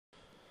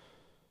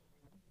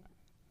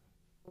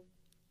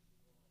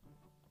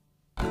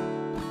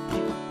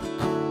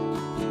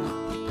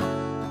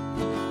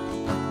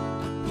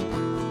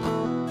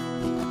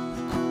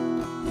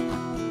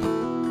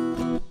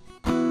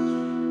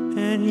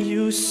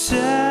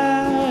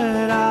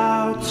set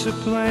out to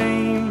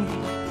blame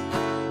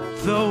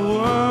the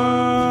world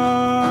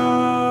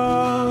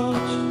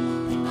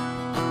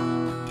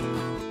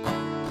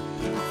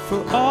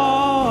for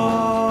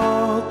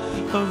all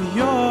of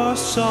your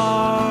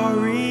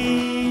sorries,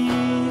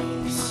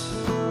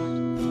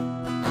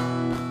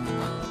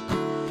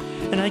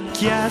 and I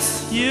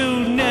guess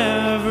you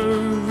never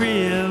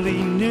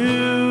really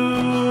knew.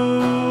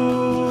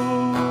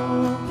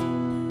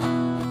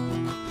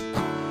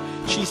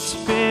 She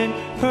spent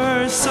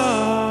her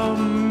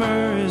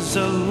summers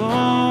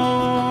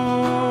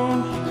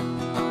alone,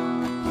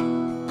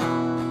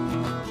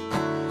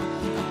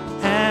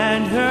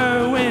 and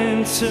her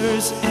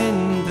winters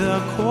in the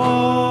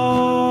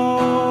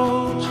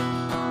cold.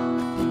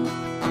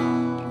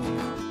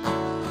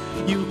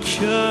 You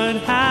could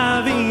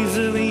have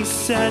easily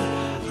said,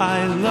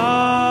 I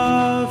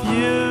love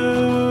you,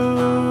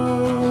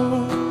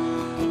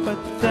 but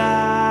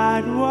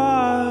that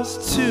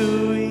was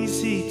too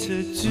easy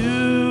to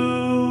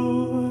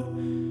do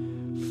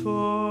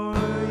for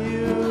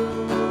you.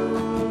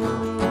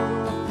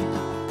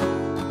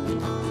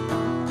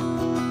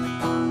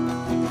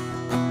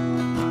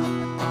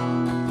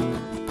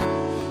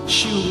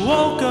 She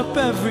woke up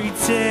every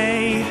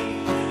day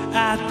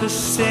at the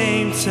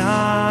same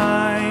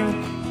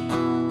time,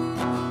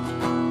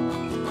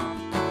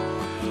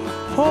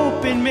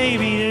 hoping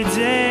maybe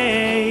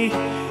today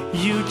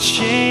you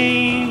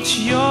change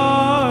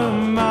your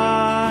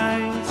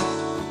mind,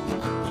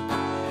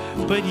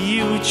 but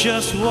you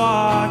just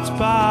walked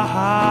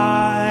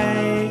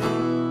by,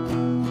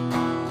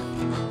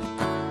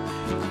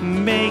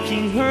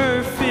 making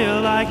her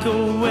feel like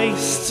a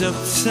waste of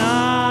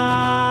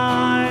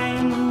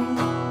time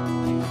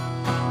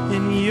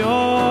in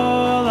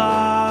your life.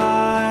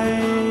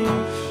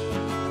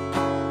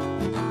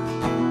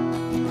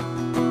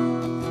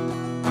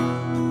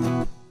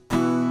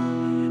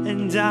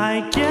 And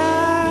I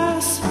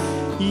guess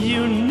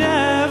you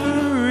never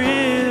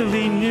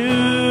really knew.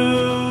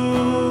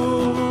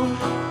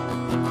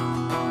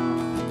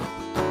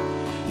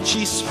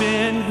 She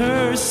spent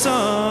her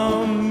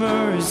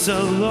summers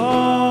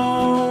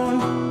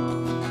alone,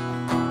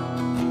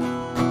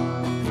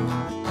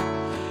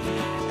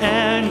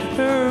 and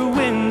her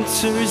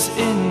winters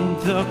in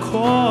the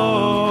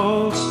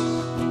cold.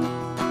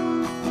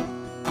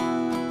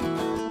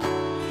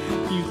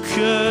 You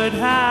could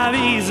have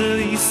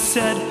easily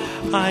said,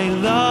 I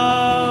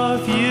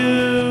love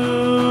you,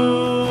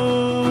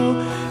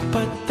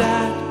 but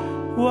that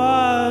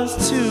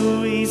was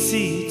too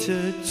easy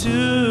to do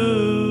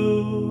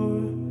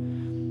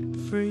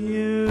for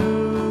you.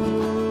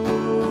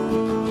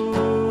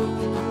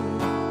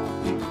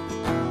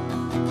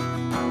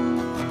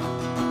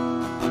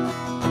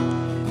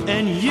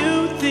 And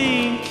you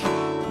think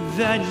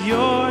that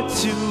you're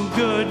too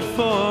good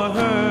for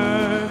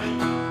her,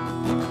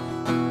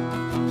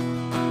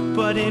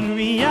 but in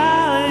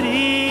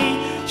reality,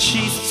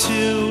 she's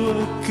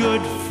too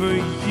good for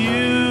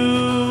you,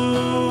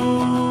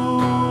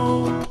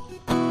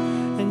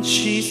 and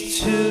she's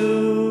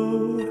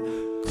too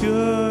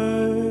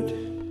good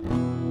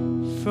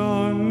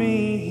for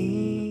me.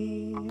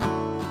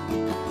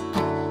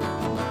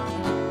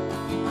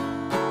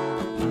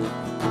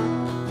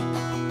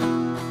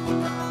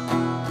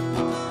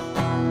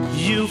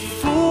 You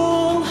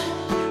fool,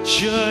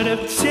 should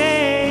have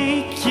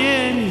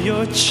taken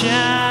your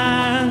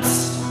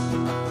chance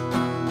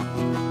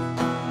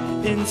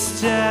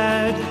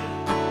instead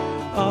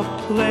of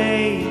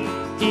playing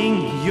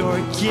your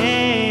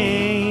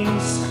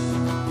games.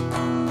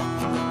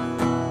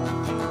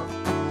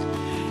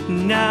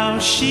 Now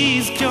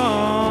she's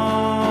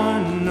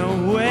gone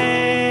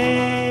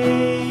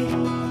away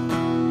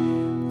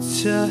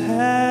to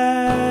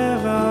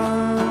heaven,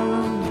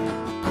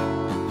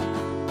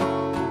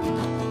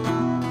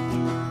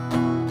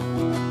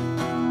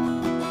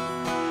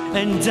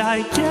 and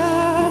I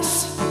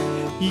guess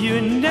you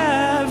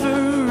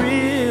never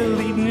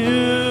really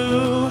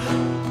knew.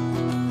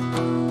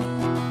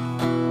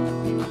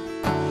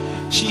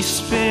 She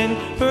spent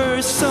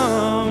her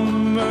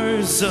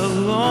summers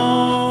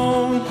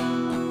alone,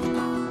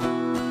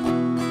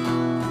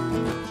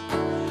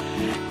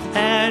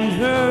 and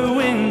her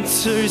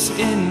winters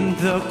in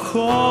the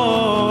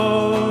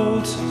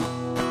cold.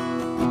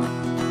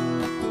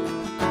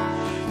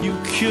 You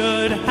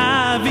could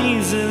have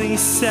easily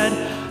said,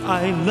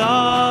 I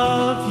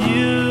love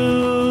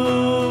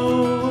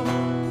you,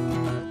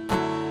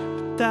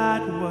 but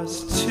that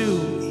was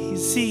too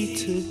easy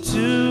to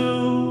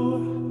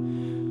do.